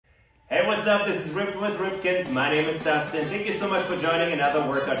Hey, what's up? This is Ripped with Ripkens. My name is Dustin. Thank you so much for joining another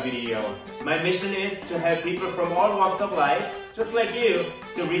workout video. My mission is to help people from all walks of life, just like you,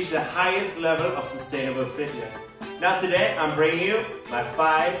 to reach the highest level of sustainable fitness. Now today, I'm bringing you my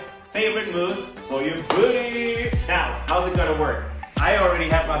 5 favorite moves for your booty. Now, how's it gonna work? I already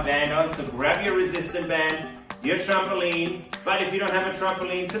have my band on, so grab your resistance band, your trampoline, but if you don't have a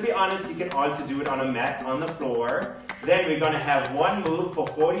trampoline, to be honest, you can also do it on a mat on the floor. Then we're gonna have one move for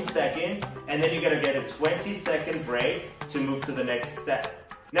 40 seconds, and then you're gonna get a 20-second break to move to the next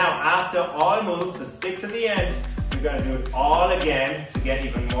step. Now, after all moves, so stick to the end, we're gonna do it all again to get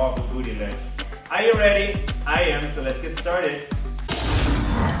even more of a booty lift. Are you ready? I am, so let's get started.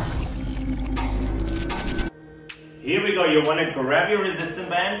 Here we go, you want to grab your resistance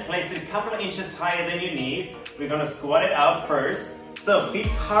band, place it a couple of inches higher than your knees. We're going to squat it out first. So feet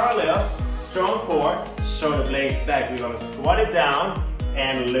parallel, strong core, shoulder blades back. We're going to squat it down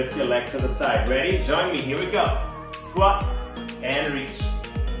and lift your leg to the side. Ready? Join me, here we go. Squat and reach.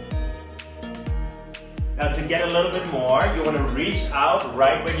 Now to get a little bit more, you want to reach out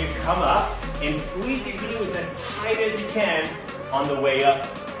right when you come up and squeeze your glutes as tight as you can on the way up.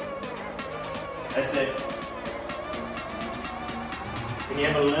 That's it. Can you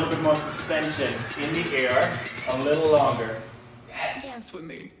have a little bit more suspension in the air, a little longer? Yes. Dance with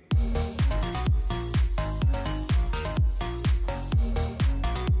me.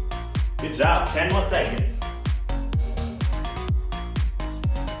 Good job, 10 more seconds.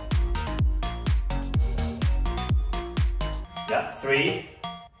 Yeah, 3,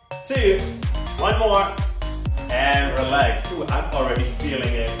 2, 1 more, and relax. Ooh, I'm already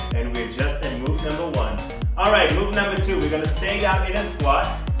feeling it, and we're just at move number 1. All right, move number 2, we're gonna stay down in a squat,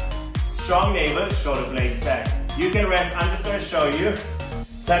 strong navel, shoulder blades back. You can rest, I'm just gonna show you.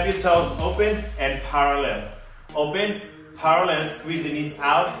 Tap your toes open and parallel. Open, parallel, squeeze the knees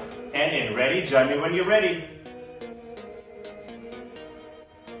out and in. Ready? Join me when you're ready.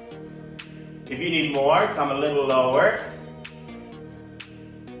 If you need more, come a little lower.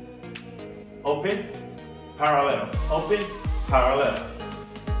 Open, parallel, open, parallel.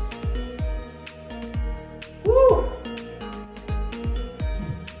 Woo!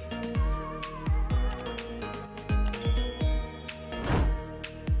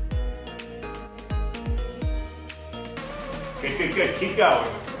 Good, good, good. Keep going.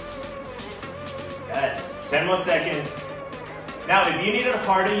 Yes. 10 more seconds. Now, if you need it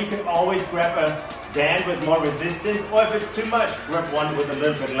harder, you can always grab a band with more resistance, or if it's too much, grab one with a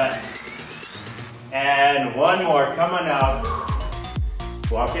little bit less. And one more. Come on out.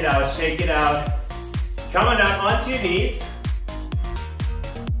 Walk it out. Shake it out. Come on down onto your knees.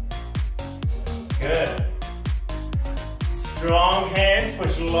 Good. Strong hands,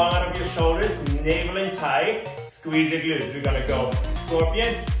 push long out of your shoulders, navel in tight, squeeze your glutes. We're gonna go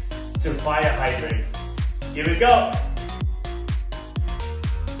scorpion to fire hydrant. Here we go.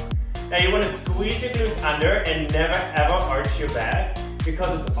 Now you wanna squeeze your glutes under and never ever arch your back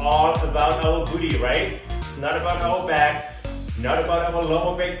because it's all about our booty, right? It's not about our back, not about our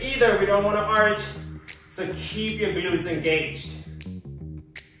lower back either. We don't wanna arch. So keep your glutes engaged.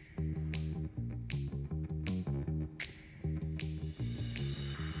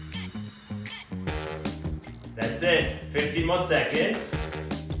 That's it, 15 more seconds.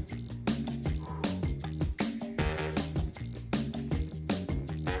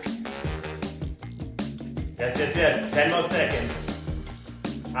 Yes, yes, yes, 10 more seconds.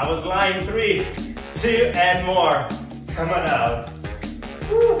 I was lying, 3, 2, and more. Come on out.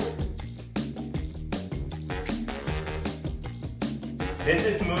 Woo. This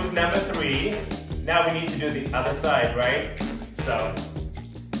is move number 3. Now we need to do the other side, right? So,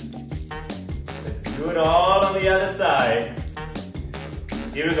 let's do it all on the other side.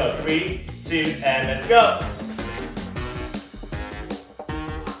 Here we go, 3, 2, and let's go.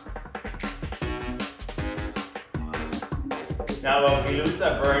 Now our glutes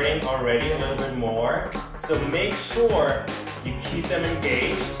are burning already a little bit more, so make sure you keep them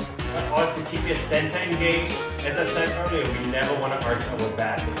engaged, but also keep your center engaged. As I said earlier, we never want to arch our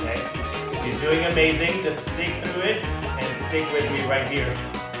back, okay? You're doing amazing, just stick through it and stick with me right here.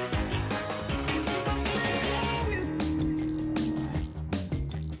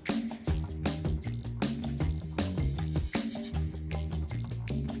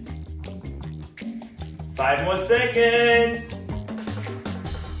 Five more seconds.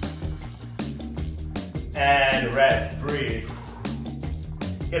 And rest, breathe.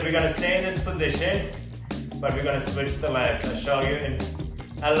 Good, we're gonna stay in this position, but we're gonna switch the legs. I'll show you in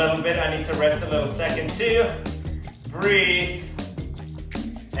a little bit. I need to rest a little second too. Breathe.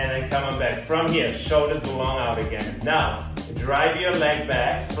 And then coming back from here, shoulders long out again. Now, the drive your leg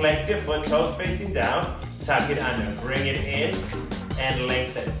back, flex your foot, toes facing down, tuck it under, bring it in, and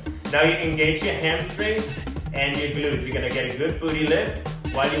lengthen. Now you engage your hamstrings and your glutes. You're gonna get a good booty lift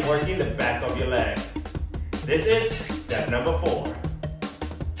while you're working the back of your leg. This is step number 4.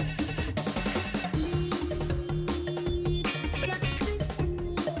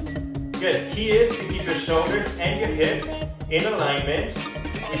 Good. Key is to keep your shoulders and your hips in alignment.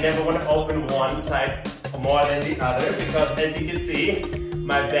 You never want to open one side more than the other because, as you can see,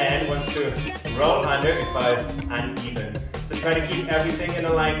 my band wants to roll under if I'm uneven. So try to keep everything in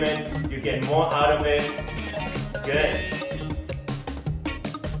alignment. You get more out of it. Good.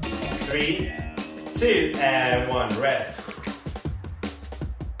 3, 2, and 1. Rest.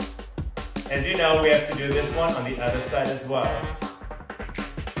 As you know, we have to do this one on the other side as well.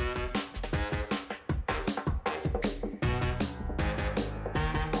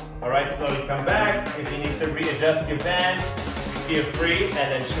 Alright, slowly come back. If you need to readjust your band, feel free, and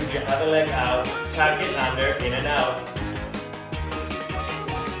then shoot your other leg out, tuck it under, in and out.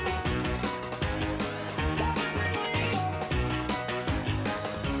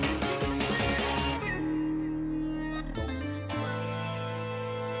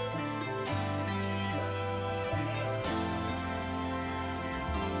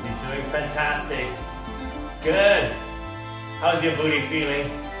 You're doing fantastic. Good. How's your booty feeling?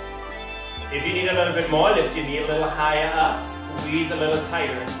 If you need a little bit more, lift your knee a little higher up, squeeze a little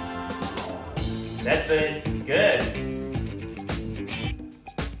tighter. That's it. Good.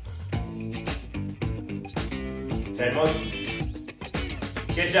 Ten more.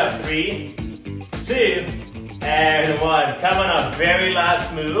 Good job. 3, 2, and 1. Come on up. Very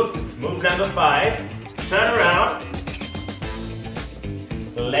last move. Move number 5. Turn around.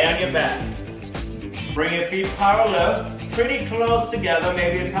 Lay on your back. Bring your feet parallel. Pretty close together,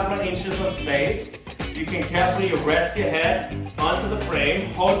 maybe a couple of inches of space. You can carefully rest your head onto the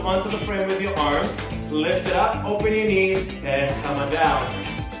frame, hold onto the frame with your arms, lift it up, open your knees, and come on down.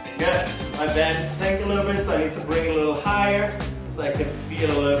 Good. My band sank a little bit, so I need to bring it a little higher so I can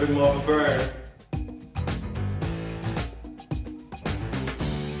feel a little bit more of a burn.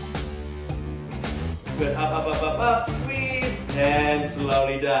 Good. Up, up, up, up, up, squeeze, and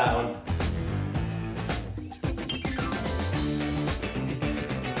slowly down.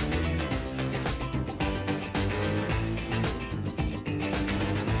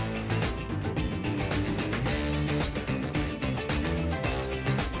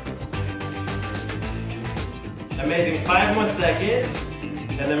 Amazing. 5 more seconds,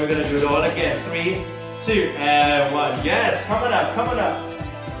 and then we're gonna do it all again. 3, 2, and 1. Yes, come on up, come on up.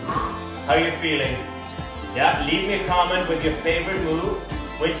 How are you feeling? Yeah, leave me a comment with your favorite move.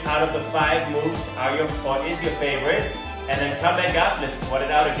 Which out of the 5 moves are is your favorite? And then come back up, let's squat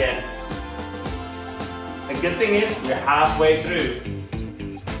it out again. The good thing is, we're halfway through.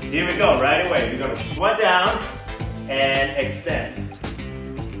 Here we go, right away. We're gonna squat down and extend.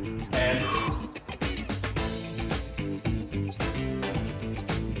 And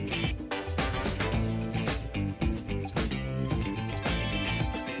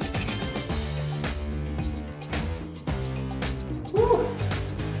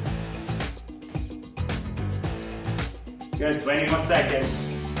good, 20 more seconds.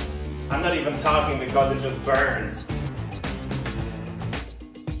 I'm not even talking because it just burns.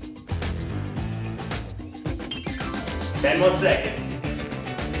 Ten more seconds.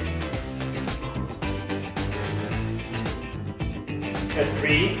 Good,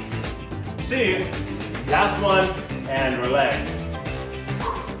 3, 2, last one, and relax.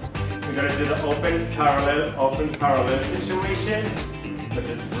 We're gonna do the open parallel situation, but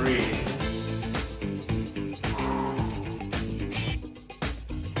just breathe.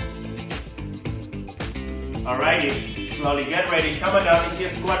 Alrighty, slowly get ready. Come on down into your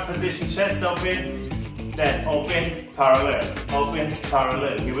squat position, chest open, then open, parallel, open,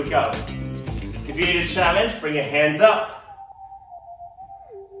 parallel. Here we go. If you need a challenge, bring your hands up.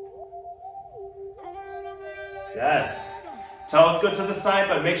 Yes. Toes go to the side,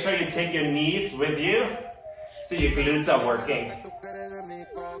 but make sure you take your knees with you so your glutes are working.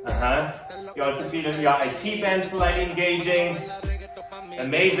 You also feel your IT band slightly engaging.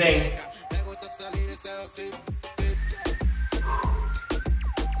 Amazing.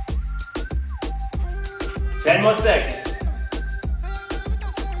 Ten more seconds.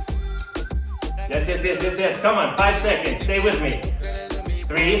 Yes. Come on, 5 seconds. Stay with me.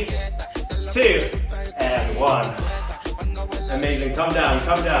 3, 2, and 1. Amazing. Come down,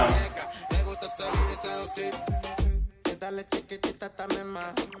 come down.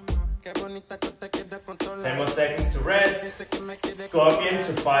 10 more seconds to rest. Scorpion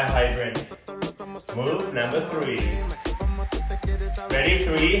to fire hydrant. Move number 3. Ready?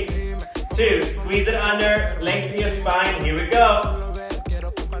 3, 2. Squeeze it under. Lengthen your spine. Here we go.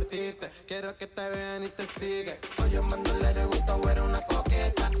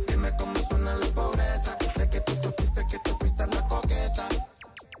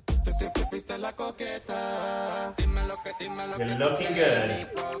 You're looking good.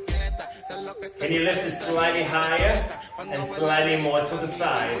 Can you lift it slightly higher and slightly more to the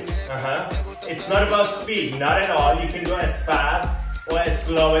side? It's not about speed, not at all. You can go as fast or as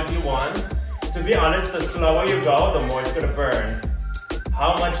slow as you want. To be honest, the slower you go, the more it's going to burn.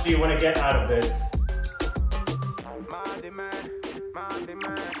 How much do you want to get out of this?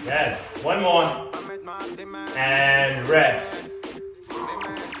 Yes, one more. And rest.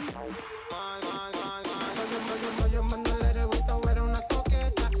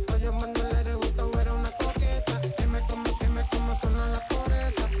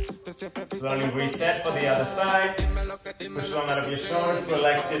 Slowly reset for the other side. Push long out of your shoulders,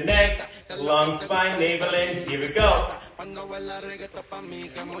 relax your neck, long spine, navel in. Here we go.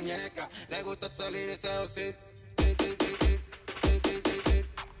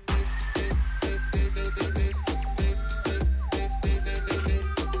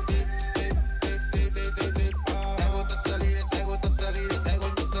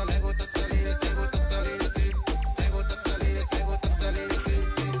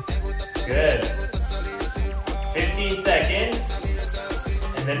 Good. 15 seconds.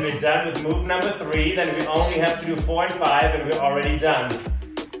 And then we're done with move number 3. Then we only have to do 4 and 5 and we're already done.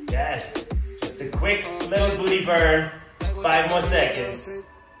 Yes. Just a quick little booty burn. 5 more seconds.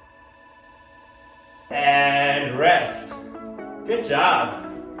 And rest. Good job.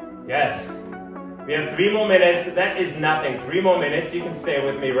 Yes. We have 3 more minutes. That is nothing. 3 more minutes. You can stay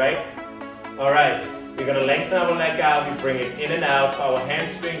with me, right? Alright. We're going to lengthen our leg out. We bring it in and out for our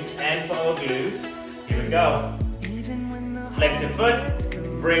hamstrings and for our glutes. Here we go. Flex your foot.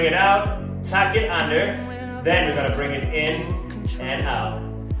 Bring it out. Tuck it under. Then we're going to bring it in and out.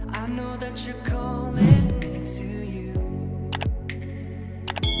 I know that you're calling me to you.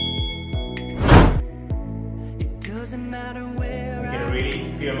 It doesn't matter where I can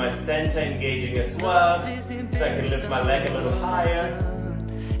really feel my center engaging as well. So I can lift my leg a little higher.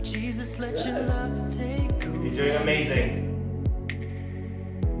 Jesus, let your love take over. You're doing amazing.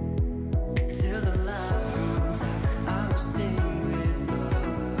 Till the life runs out, I will sing with all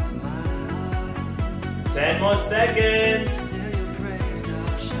of my heart. 10 more seconds. Still your praise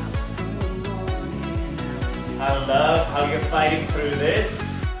I'll shout from the morning. I love how you're fighting through this.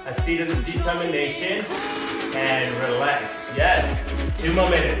 I see the determination. And relax. Yes. 2 more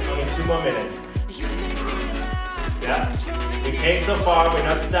minutes. Only 2 more minutes. Yeah. We came so far, we're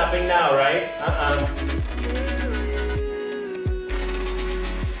not stopping now, right?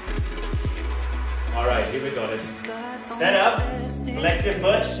 Alright, here we go. Let's set up, flex your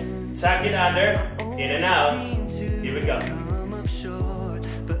foot, tuck it under, in and out. Here we go.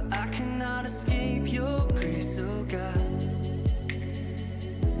 But I cannot escape your grace, oh God.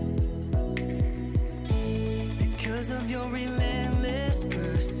 Because of your relentless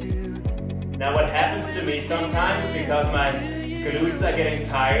pursuit. Now what happens to me sometimes, because my glutes are getting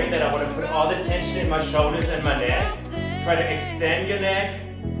tired, that I want to put all the tension in my shoulders and my neck. Try to extend your neck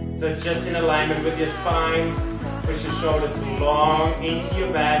so it's just in alignment with your spine. Push your shoulders long into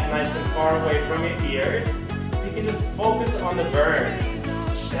your back, nice and far away from your ears. So you can just focus on the burn.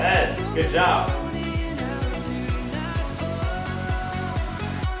 Yes, good job.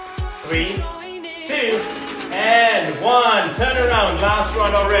 3, 2, and 1. Turn around, last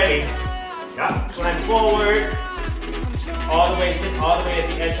run already. Yeah, climb forward, all the way, sit all the way at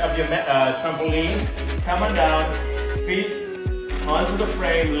the edge of your trampoline. Come on down, feet onto the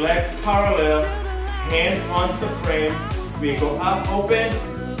frame, legs parallel, hands onto the frame. We go up, open,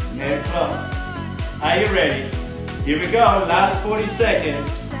 and close. Are you ready? Here we go, last 40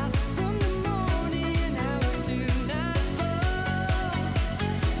 seconds.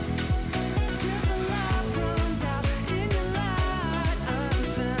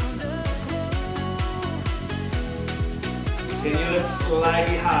 Can you lift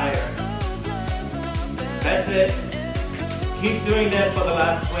slightly higher? That's it. Keep doing that for the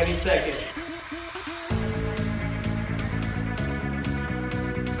last 20 seconds.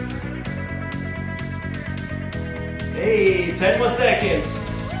 Hey, 10 more seconds.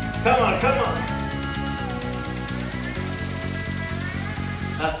 Come on, come on.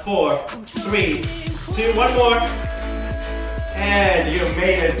 That's 4, 3, 2, 1 more. And you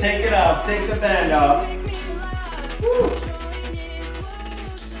made it. Take it off. Take the band off. Woo.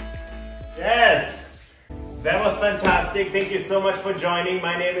 Yes, that was fantastic. Thank you so much for joining.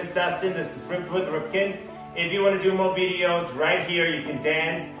 My name is Dustin. This is Ripped with Ripkens. If you want to do more videos, right here you can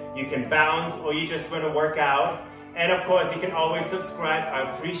dance, you can bounce, or you just want to work out. And of course, you can always subscribe.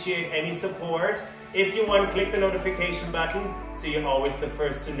 I appreciate any support. If you want, click the notification button so you're always the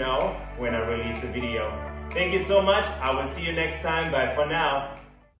first to know when I release a video. Thank you so much. I will see you next time. Bye for now.